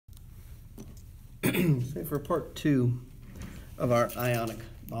So for part 2 of our ionic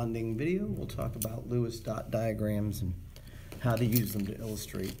bonding video, we'll talk about Lewis dot diagrams and how to use them to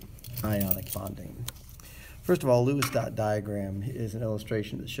illustrate ionic bonding. First of all, Lewis dot diagram is an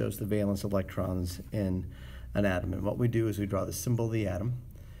illustration that shows the valence electrons in an atom. And what we do is we draw the symbol of the atom,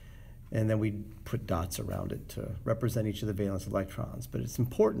 and then we put dots around it to represent each of the valence electrons. But it's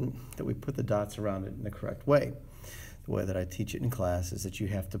important that we put the dots around it in the correct way. The way that I teach it in class is that you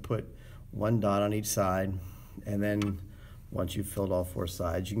have to put one dot on each side, and then once you've filled all 4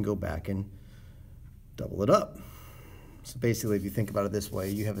 sides, you can go back and double it up. So basically, if you think about it this way,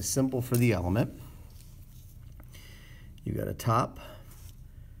 you have a symbol for the element. You got a top,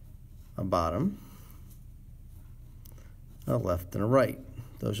 a bottom, a left, and a right.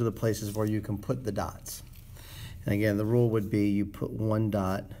 Those are the places where you can put the dots. And again, the rule would be you put one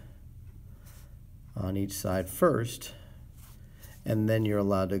dot on each side first, and then you're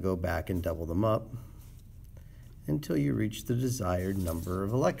allowed to go back and double them up until you reach the desired number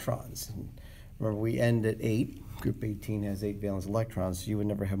of electrons. And remember, we end at 8. Group 18 has 8 valence electrons, so you would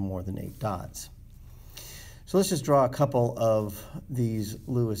never have more than 8 dots. So let's just draw a couple of these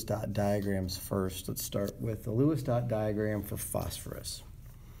Lewis dot diagrams first. Let's start with the Lewis dot diagram for phosphorus.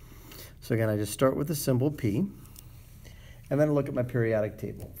 So again, I just start with the symbol P, and then I look at my periodic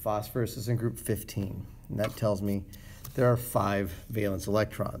table. Phosphorus is in group 15, and that tells me there are 5 valence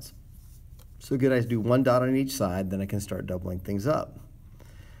electrons. So good, I do one dot on each side, then I can start doubling things up.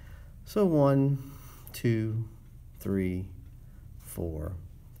 So 1, 2, 3, 4,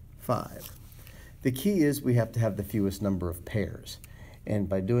 5. The key is we have to have the fewest number of pairs, and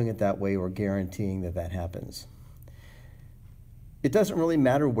by doing it that way, we're guaranteeing that that happens. It doesn't really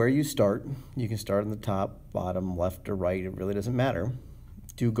matter where you start. You can start on the top, bottom, left, or right. It really doesn't matter.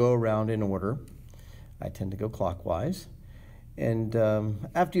 Do go around in order. I tend to go clockwise. And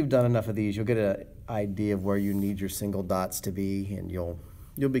after you've done enough of these, you'll get an idea of where you need your single dots to be, and you'll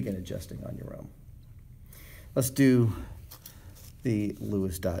begin adjusting on your own. Let's do the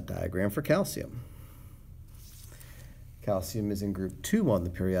Lewis dot diagram for calcium. Calcium is in group 2 on the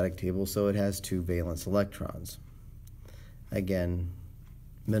periodic table, so it has 2 valence electrons. Again,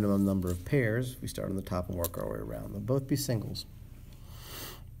 minimum number of pairs. We start on the top and work our way around. They'll both be singles.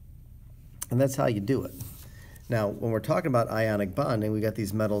 And that's how you do it. Now, when we're talking about ionic bonding, we got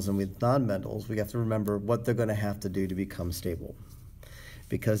these metals and with nonmetals, we have to remember what they're going to have to do to become stable.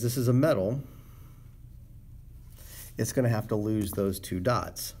 Because this is a metal, it's going to have to lose those 2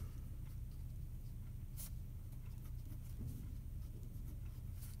 dots.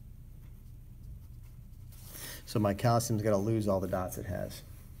 So my calcium's got to lose all the dots it has.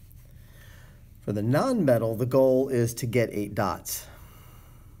 For the nonmetal, the goal is to get 8 dots.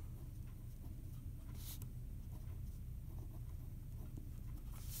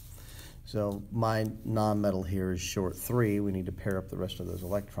 So my nonmetal here is short 3. We need to pair up the rest of those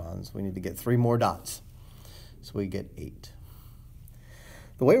electrons. We need to get 3 more dots. So we get 8.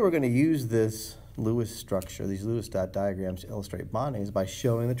 The way we're going to use this Lewis structure, these Lewis dot diagrams to illustrate bonding, is by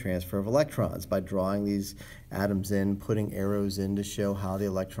showing the transfer of electrons, by drawing these atoms in, putting arrows in to show how the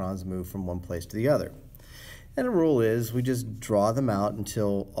electrons move from one place to the other. And the rule is we just draw them out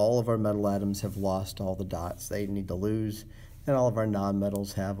until all of our metal atoms have lost all the dots they need to lose, and all of our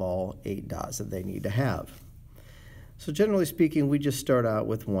nonmetals have all 8 dots that they need to have. So generally speaking, we just start out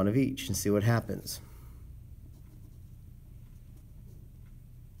with 1 of each and see what happens.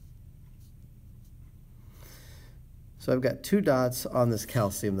 So I've got 2 dots on this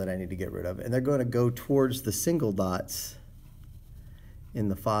calcium that I need to get rid of, and they're going to go towards the single dots in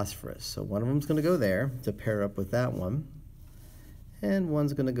the phosphorus. So one of them is going to go there to pair up with that one, and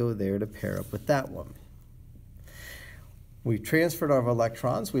one's going to go there to pair up with that one. We've transferred our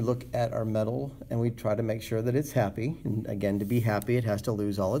electrons. We look at our metal, and we try to make sure that it's happy. And again, to be happy, it has to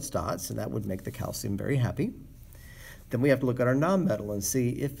lose all its dots, and that would make the calcium very happy. Then we have to look at our nonmetal and see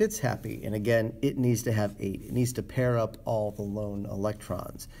if it's happy. And again, it needs to have 8. It needs to pair up all the lone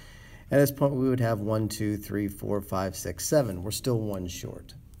electrons. At this point, we would have 1, 2, 3, 4, 5, 6, 7. We're still 1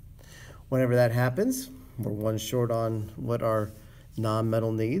 short. Whenever that happens, we're 1 short on what our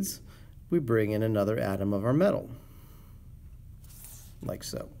nonmetal needs. We bring in another atom of our metal, like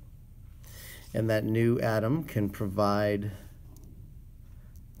so. And that new atom can provide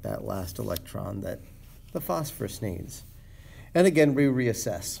that last electron that the phosphorus needs. And again, we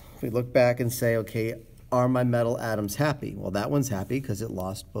reassess. We look back and say, okay, are my metal atoms happy? Well, that one's happy because it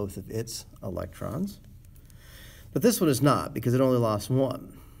lost both of its electrons. But this one is not because it only lost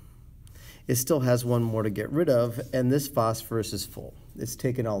 1. It still has 1 more to get rid of, and this phosphorus is full. It's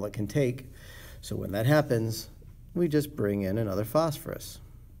taken all it can take. So when that happens, we just bring in another phosphorus.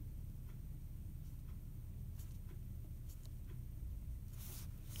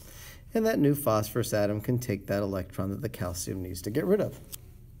 And that new phosphorus atom can take that electron that the calcium needs to get rid of.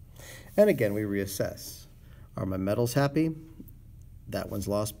 And again, we reassess. Are my metals happy? That one's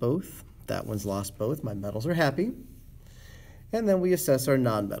lost both. That one's lost both. My metals are happy. And then we assess our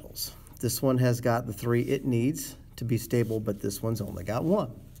nonmetals. This one has got the 3 it needs to be stable, but this one's only got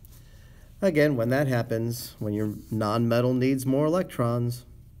 1. Again, when that happens, when your nonmetal needs more electrons,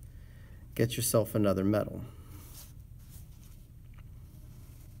 get yourself another metal.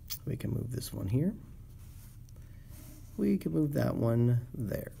 We can move this one here. We can move that one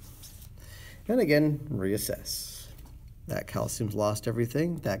there. And again, reassess. That calcium's lost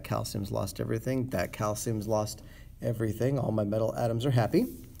everything. That calcium's lost everything. That calcium's lost everything. All my metal atoms are happy.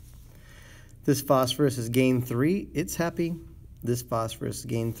 This phosphorus has gained 3. It's happy. This phosphorus has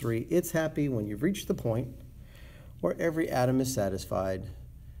gained 3. It's happy. When you've reached the point where every atom is satisfied,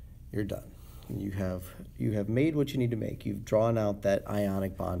 you're done. You have made what you need to make. You've drawn out that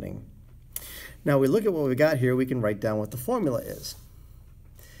ionic bonding. Now we look at what we got here. We can write down what the formula is.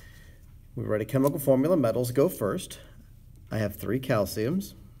 We write a chemical formula. Metals go first. I have 3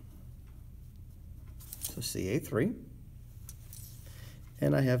 calciums, so Ca3.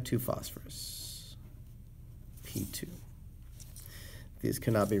 And I have 2 phosphorus, P2. These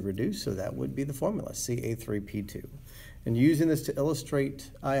cannot be reduced, so that would be the formula, Ca3P2. And using this to illustrate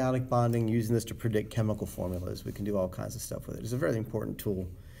ionic bonding, using this to predict chemical formulas, we can do all kinds of stuff with it. It's a very important tool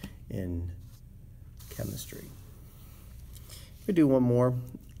in chemistry. We do one more,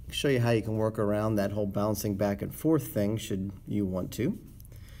 show you how you can work around that whole bouncing back and forth thing should you want to.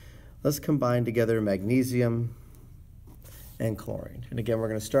 Let's combine together magnesium and chlorine. And again, we're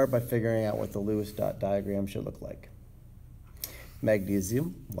going to start by figuring out what the Lewis dot diagram should look like.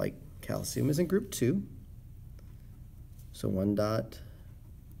 Magnesium, like calcium, is in group 2. So 1 dot,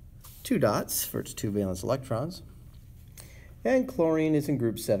 2 dots for its 2 valence electrons. And chlorine is in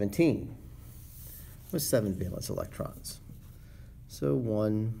group 17 with 7 valence electrons. So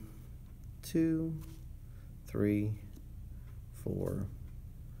 1, 2, 3, 4,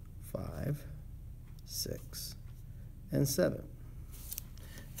 5, 6, and 7.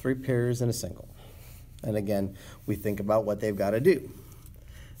 3 pairs and a single. And again, we think about what they've got to do.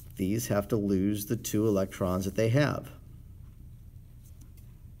 These have to lose the 2 electrons that they have.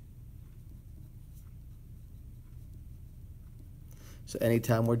 So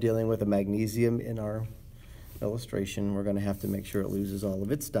anytime we're dealing with a magnesium in our illustration, we're going to have to make sure it loses all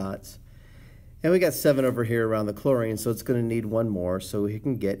of its dots. And we got 7 over here around the chlorine, so it's going to need 1 more, so we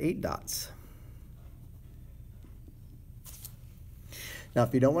can get 8 dots. Now,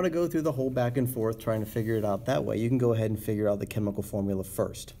 if you don't want to go through the whole back and forth trying to figure it out that way, you can go ahead and figure out the chemical formula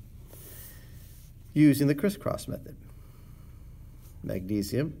first using the crisscross method.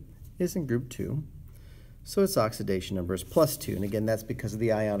 Magnesium is in group 2. So its oxidation number is +2, and again, that's because of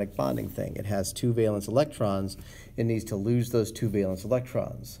the ionic bonding thing. It has 2 valence electrons. It needs to lose those 2 valence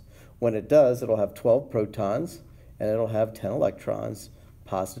electrons. When it does, it'll have 12 protons, and it'll have 10 electrons.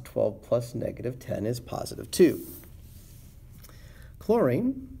 +12 plus -10 is +2.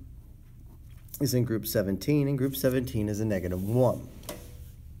 Chlorine is in group 17, and group 17 is a -1.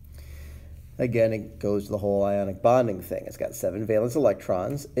 Again, it goes to the whole ionic bonding thing. It's got 7 valence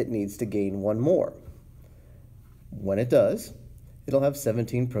electrons. It needs to gain 1 more. When it does, it'll have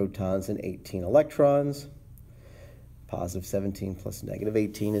 17 protons and 18 electrons. +17 plus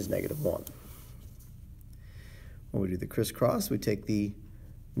 -18 is -1. When we do the crisscross, we take the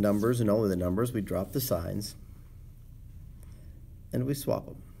numbers and only the numbers, we drop the signs, and we swap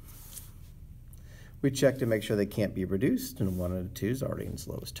them. We check to make sure they can't be reduced, and 1 out of 2 is already in its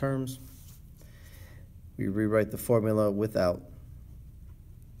lowest terms. We rewrite the formula without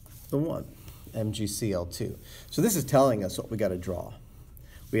the 1. MgCl2. So this is telling us what we got to draw.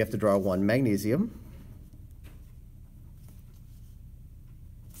 We have to draw 1 magnesium,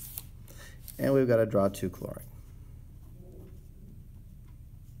 and we've got to draw 2 chlorine.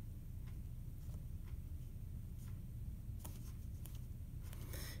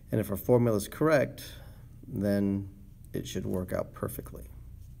 And if our formula is correct, then it should work out perfectly.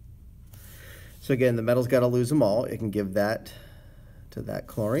 So again, the metal's got to lose them all. It can give that to that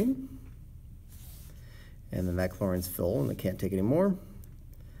chlorine. And then that chlorine's full and it can't take any more.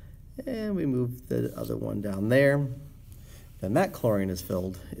 And we move the other one down there. Then that chlorine is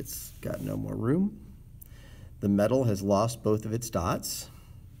filled. It's got no more room. The metal has lost both of its dots.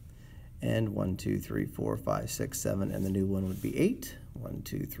 And 1, 2, 3, 4, 5, 6, 7, and the new one would be 8. 1,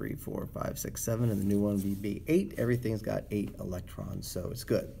 2, 3, 4, 5, 6, 7, and the new one would be 8. Everything's got 8 electrons, so it's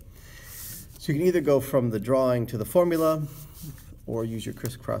good. So you can either go from the drawing to the formula, or use your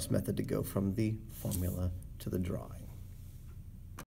crisscross method to go from the formula to the drawing.